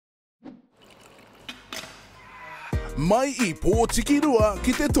mai I pōtiki rua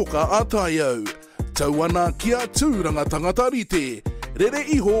ki te toka a taiau. Tauana kia tūranga tangata rite, rere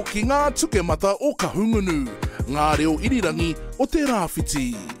iho ki ngā tuke mata o Kahungunu, ngā reo irirangi o te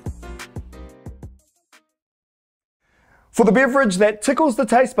rāwhiti. For the beverage that tickles the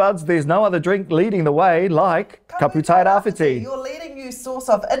taste buds, there's no other drink leading the way like KAPU TAIRA. Your leading news source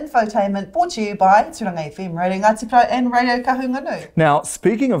of infotainment, brought to you by Turanganui-a-Kiwa, Radio Ngāti and Radio Kahungunu. Now,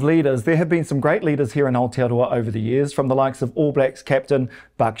 speaking of leaders, there have been some great leaders here in Aotearoa over the years, from the likes of All Blacks captain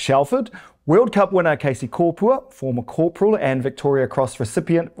Buck Shelford, World Cup winner Casey Korpua, former corporal and Victoria Cross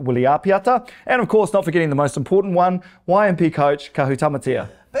recipient Willie Apiata, and of course not forgetting the most important one, YMP coach Kahu Tamatea.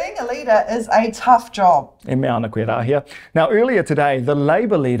 Being a leader is a tough job. E mea ana koe rā here. Now, earlier today, the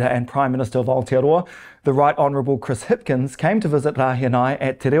Labour leader and Prime Minister of Aotearoa, the Right Honourable Chris Hipkins, came to visit Rahianai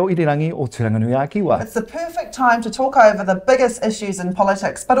at Te Reo Irirangi o Turanganui-a-Kiwa. It's the perfect time to talk over the biggest issues in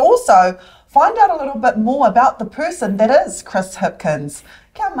politics, but also find out a little bit more about the person that is Chris Hipkins.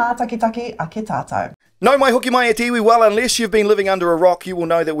 Kia mātakitaki a ke tātou. No mai hoki mai e te iwi. Well, unless you've been living under a rock, you will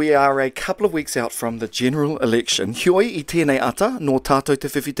know that we are a couple of weeks out from the general election. Hioi I tēnei ata, no tātou te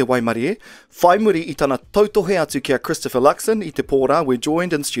whiwhi te waimari e. Whai muri I tana tautohe atu kia Christopher Luxon I te pōra. We're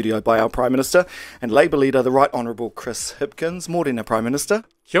joined in studio by our Prime Minister and Labour leader, the Right Honourable Chris Hipkins. Mōrena, Prime Minister.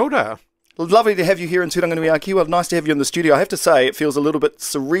 Kia ora. Lovely to have you here in Turanganui-a-Kiwa. Nice to have you in the studio. I have to say, it feels a little bit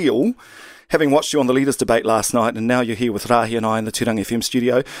surreal having watched you on the Leaders Debate last night, and now you're here with Rahi and I in the Turang FM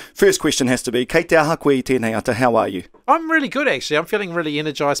studio. First question has to be, kei te aha koe I tēnei ata, how are you? I'm really good, actually. I'm feeling really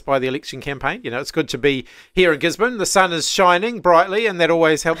energised by the election campaign. You know, it's good to be here in Gisborne. The sun is shining brightly, and that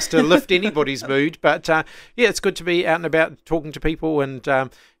always helps to lift anybody's mood. But, yeah, it's good to be out and about talking to people and,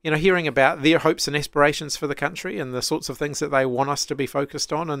 you know, hearing about their hopes and aspirations for the country and the sorts of things that they want us to be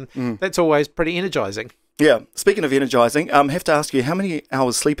focused on, and that's always pretty energising. Yeah, speaking of energising, I have to ask you, how many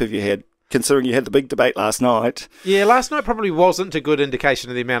hours sleep have you had, considering you had the big debate last night? Yeah, last night probably wasn't a good indication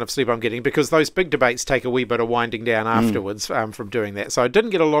of the amount of sleep I'm getting, because those big debates take a wee bit of winding down afterwards from doing that. So I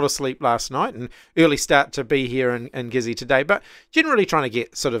didn't get a lot of sleep last night, and early start to be here in Gizzy today, but generally trying to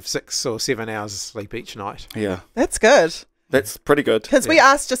get sort of 6 or 7 hours of sleep each night. Yeah. That's good. That's pretty good. Because we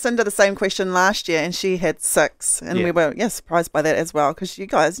asked Jacinda the same question last year and she had 6. And we were, surprised by that as well. Because you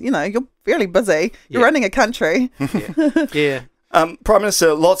guys, you know, you're fairly busy. You're running a country. Yeah. Prime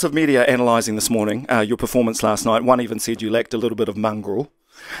Minister, lots of media analysing this morning your performance last night. One even said you lacked a little bit of mongrel.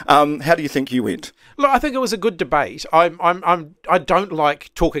 How do you think you went? Look, I think it was a good debate. I don't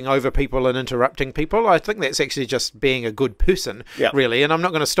like talking over people and interrupting people. I think that's actually just being a good person, really. And I'm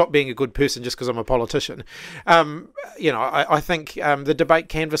not going to stop being a good person just because I'm a politician. You know, I think the debate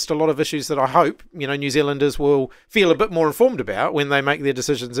canvassed a lot of issues that I hope, you know, New Zealanders will feel a bit more informed about when they make their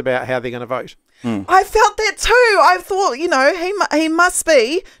decisions about how they're going to vote. I felt that too. I thought, you know, he must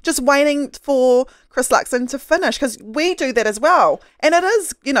be just waiting for Chris Luxon to finish, because we do that as well. And it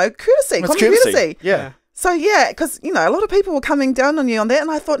is, you know, courtesy, common courtesy. Yeah. So, yeah, because, you know, a lot of people were coming down on you on that,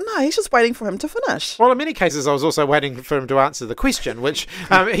 and I thought, no, he's just waiting for him to finish. Well, in many cases, I was also waiting for him to answer the question, which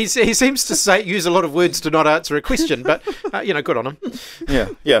he seems to use a lot of words to not answer a question, but, you know, good on him.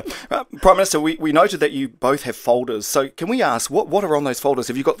 Yeah. Prime Minister, we noted that you both have folders, so can we ask, what are on those folders?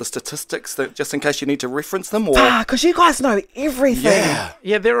 Have you got the statistics, that, just in case you need to reference them? Because you guys know everything.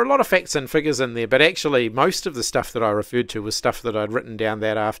 Yeah, there are a lot of facts and figures in there, but actually most of the stuff that I referred to was stuff that I'd written down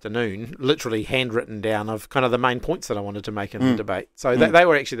that afternoon, literally handwritten down, of kind of the main points that I wanted to make in the debate. So they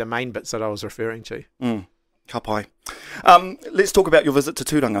were actually the main bits that I was referring to. Ka pai. Let's talk about your visit to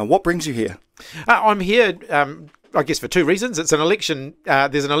Turanga. What brings you here? I'm here, I guess, for 2 reasons. It's an election.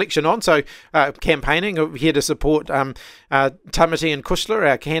 There's an election on, so campaigning. I'm here to support Tamati and Kushler,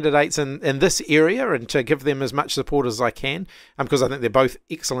 our candidates in this area, and to give them as much support as I can, because I think they're both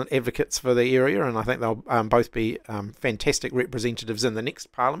excellent advocates for the area, and I think they'll both be fantastic representatives in the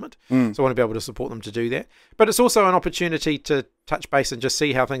next Parliament. So I want to be able to support them to do that. But it's also an opportunity to touch base and just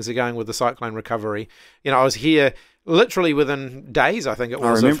see how things are going with the cyclone recovery. You know, I was here literally within days, I think it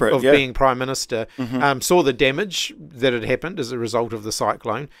was, of being Prime Minister, saw the damage that had happened as a result of the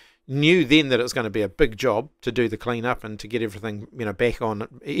cyclone, knew then that it was going to be a big job to do the clean-up and to get everything, you know,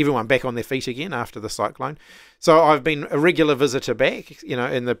 everyone back on their feet again after the cyclone. So I've been a regular visitor back, you know,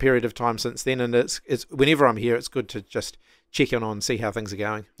 in the period of time since then, and it's whenever I'm here, it's good to just check in on and see how things are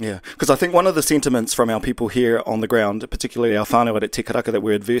going. Yeah, because I think one of the sentiments from our people here on the ground, particularly our whānau at Te Karaka, that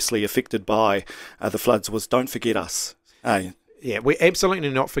were adversely affected by the floods, was don't forget us. Yeah, we're absolutely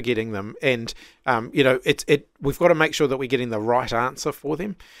not forgetting them, and you know, we've got to make sure that we're getting the right answer for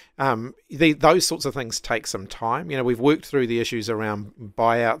them. Those sorts of things take some time. You know, we've worked through the issues around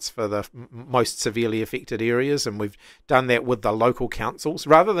buyouts for the most severely affected areas, and we've done that with the local councils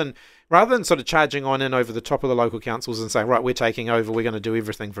rather than sort of charging on in over the top of the local councils and saying, right, we're taking over, we're going to do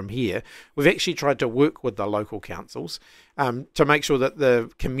everything from here. We've actually tried to work with the local councils to make sure that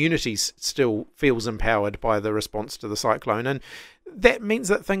the community still feels empowered by the response to the cyclone. And that means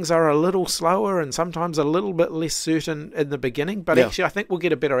that things are a little slower and sometimes a little bit less certain in the beginning, but actually I think we'll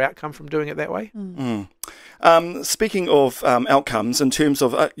get a better outcome from doing it that way. Speaking of outcomes, in terms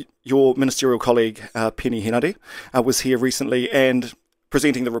of your ministerial colleague, Penny Henare, was here recently and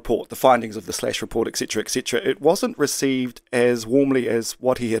presenting the report, the findings of the Slash report, etc., etc. It wasn't received as warmly as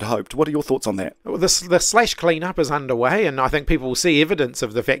what he had hoped. What are your thoughts on that? Well, the Slash cleanup is underway, and I think people will see evidence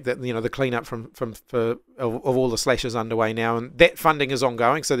of the fact that, you know, the cleanup of all the Slash is underway now, and that funding is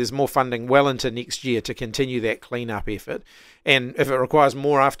ongoing. So there's more funding well into next year to continue that cleanup effort. And if it requires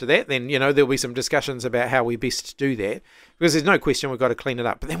more after that, then, you know, there'll be some discussions about how we best do that, because there's no question we've got to clean it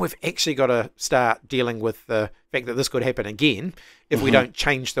up. But then we've actually got to start dealing with the fact that this could happen again if we don't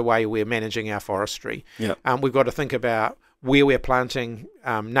change the way we're managing our forestry. We've got to think about where we're planting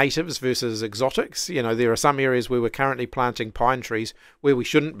natives versus exotics. You know, there are some areas where we're currently planting pine trees where we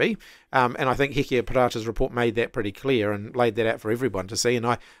shouldn't be. And I think Hekia Parata's report made that pretty clear and laid that out for everyone to see. And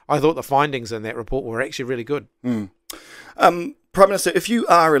I thought the findings in that report were actually really good. Prime Minister, if you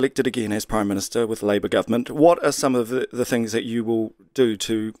are elected again as Prime Minister with the Labour government, what are some of the things that you will do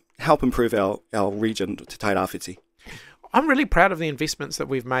to help improve our region, Te TAIRA Whiti? I'm really proud of the investments that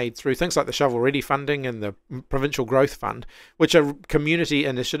we've made through things like the Shovel Ready funding and the Provincial Growth Fund, which are community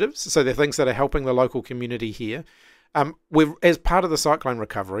initiatives. So they're things that are helping the local community here. As part of the cyclone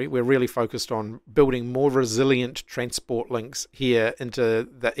recovery, we're really focused on building more resilient transport links here into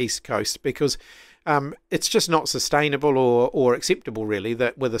the East Coast, because it's just not sustainable or acceptable, really,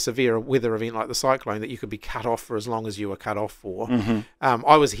 that with a severe weather event like the cyclone, that you could be cut off for as long as you were cut off for.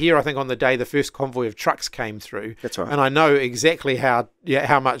 I was here, I think, on the day the first convoy of trucks came through. That's right. And I know exactly how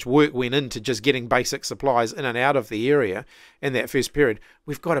much work went into just getting basic supplies in and out of the area in that first period.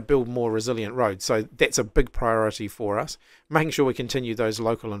 We've got to build more resilient roads. So that's a big priority for us, making sure we continue those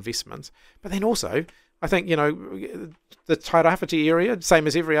local investments. But then also, I think, you know, the TAIRA Whiti area, same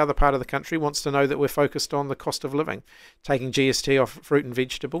as every other part of the country, wants to know that we're focused on the cost of living, taking GST off fruit and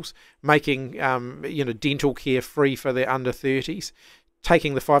vegetables, making dental care free for the under 30s,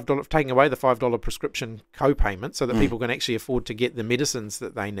 taking away the $5 prescription co-payment so that people can actually afford to get the medicines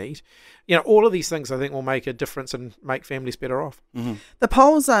that they need. You know, all of these things I think will make a difference and make families better off. The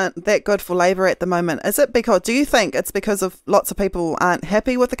polls aren't that good for Labour at the moment. Do you think it's because of lots of people aren't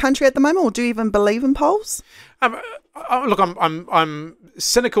happy with the country at the moment, or do you even believe in polls? Look, I'm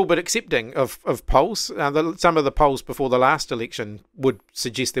cynical but accepting of polls. Some of the polls before the last election would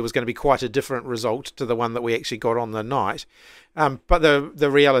suggest there was going to be quite a different result to the one that we actually got on the night. But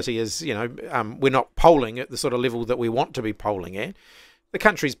the reality is, you know, we're not polling at the sort of level that we want to be polling at. The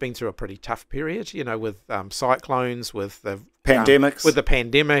country's been through a pretty tough period, you know, with cyclones, with the pandemics, with the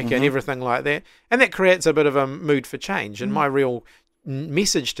pandemic and everything like that, and that creates a bit of a mood for change. And my real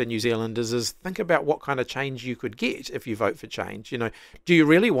message to New Zealanders is think about what kind of change you could get if you vote for change. You know, do you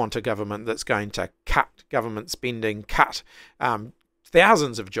really want a government that's going to cut government spending, cut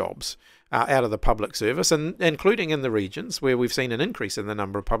thousands of jobs out of the public service, and including in the regions where we've seen an increase in the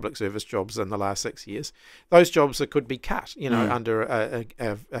number of public service jobs in the last 6 years? Those jobs that could be cut, you know, under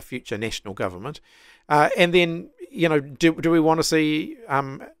a future national government. And then, you know, do we want to see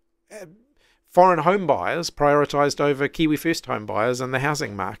foreign home buyers prioritised over Kiwi first home buyers in the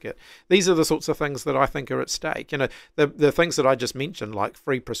housing market? These are the sorts of things that I think are at stake. You know, the things that I just mentioned, like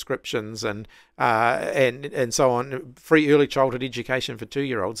free prescriptions and so on, free early childhood education for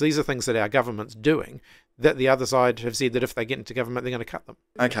 2-year-olds. These are things that our government's doing, that the other side have said that if they get into government, they're going to cut them.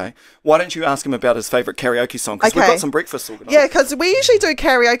 Okay. Why don't you ask him about his favourite karaoke song? Because we've got some breakfast organised. Yeah, because we usually do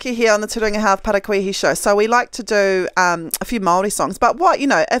karaoke here on the Turanganui-a-Kiwa show. So we like to do a few Māori songs. But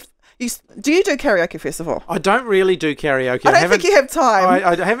do you do karaoke, first of all? I don't really do karaoke. I don't think you have time.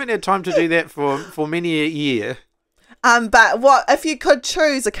 I haven't had time to do that for many a year. But if you could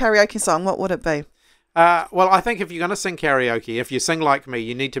choose a karaoke song, what would it be? Well, I think if you're going to sing karaoke, if you sing like me,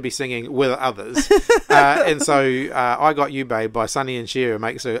 you need to be singing with others. And so I Got You Babe by Sonny and Cher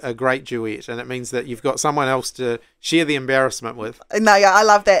makes a great duet, and it means that you've got someone else to share the embarrassment with. No, yeah, I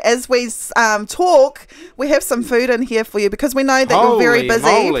love that. As we talk, we have some food in here for you, because we know that you're very busy,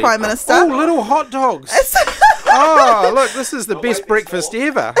 moly. Prime Minister. Oh, little hot dogs. Oh, look, this is the best breakfast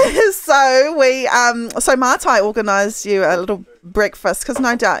ever. So Mātai organised you a little breakfast because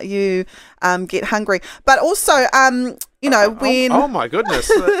no doubt you get hungry. But also, you know, when... Oh my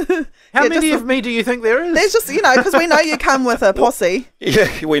goodness. How many of me do you think there is? There's just, you know, because we know you come with a posse.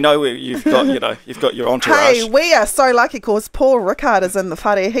 Yeah, we know you've got, you know, you've got your entourage. Hey, we are so lucky because Paul Rickard is in the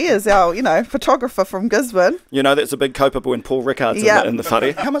whare. He is our, you know, photographer from Gisborne. You know, that's a big kaupapa when Paul Rickard's in the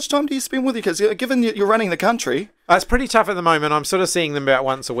whare. How much time do you spend with you? Because given you're running the country... It's pretty tough at the moment. I'm sort of seeing them about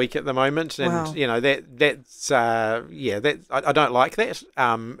once a week at the moment, and Wow. you know that's I don't like that,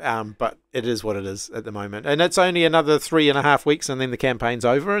 but it is what it is at the moment, and it's only another 3.5 weeks, and then the campaign's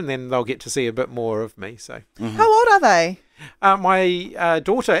over, and then they'll get to see a bit more of me. So, How old are they? My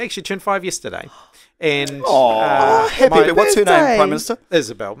daughter actually turned 5 yesterday, and happy. What's her name, Prime Minister?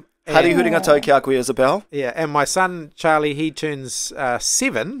 Isabel. Hari huringa tau ki a koe, Isabel. Yeah, and my son Charlie, he turns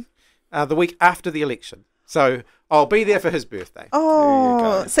 7 the week after the election, so I'll be there for his birthday.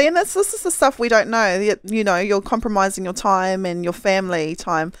 Oh, see, and this is the stuff we don't know. You know, you're compromising your time and your family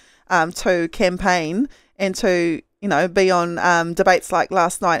time to campaign and to, you know, be on debates like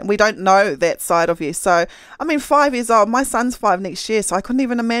last night. We don't know that side of you. So, I mean, 5 years old, my son's 5 next year, so I couldn't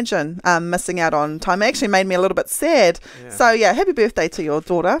even imagine missing out on time. It actually made me a little bit sad. Yeah. So, yeah, happy birthday to your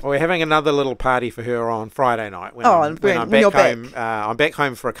daughter. Well, we're having another little party for her on Friday night when I'm you're back home. I'm back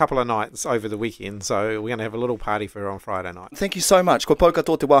home for a couple of nights over the weekend, so we're going to have a little party for her on Friday night. Thank you so much. Ko pauka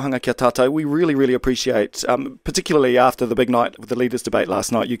tō te wāhanga kia tātou. We really, really appreciate, particularly after the big night with the leaders' debate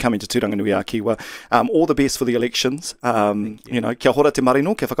last night, you coming to Turanganui-a-Kiwa. All the best for the elections. You know, kia hora te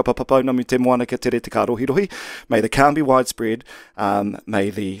marino, kia whakapapapau namu te moana kia te re te ka rohirohi. May the calm be widespread, may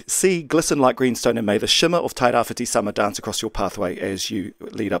the sea glisten like greenstone, and may the shimmer of TAIRA WHITI summer dance across your pathway as you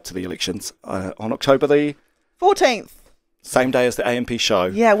lead up to the elections on October the 14th. Same day as the AMP show.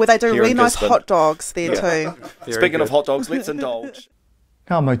 Yeah, where they do really nice Gisborne. hot dogs there too. Speaking of hot dogs, let's indulge.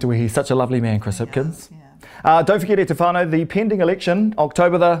 Ka Mautuihi, such a lovely man, Chris Hipkins. Don't forget, E Te whānau, the pending election,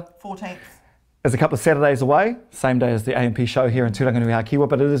 October the 14th. is a couple of Saturdays away, same day as the AMP show here in Turanganui-a-Kiwa,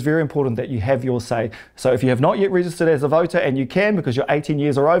 but it is very important that you have your say. So if you have not yet registered as a voter, and you can because you're 18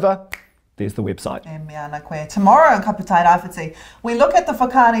 years or over, there's the website. Tomorrow on KAPU TAIRA WHITI, we look at the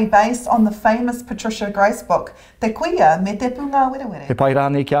whakaari based on the famous Patricia Grace book, Te Kuia me te punga were were. Te pai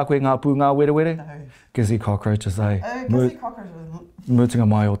rāne ki a koe ngā punga were were? No. Gizzy cockroaches, eh? Gizzy cockroaches. Mutunga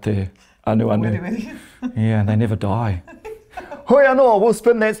mai o te anu. Were. Yeah, they never die. Hoi anō, we'll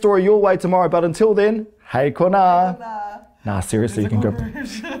spin that story your way tomorrow, but until then, hei kona. Nah, seriously, you can go.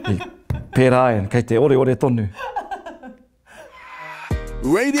 Pērai and kei te ore tonu.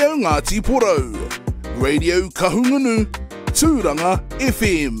 Radio Ngāti Porou, Radio Kahungunu, Tūranga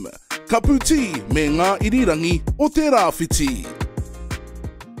FM, Kaputi me ngā irirangi o te rāwhiti.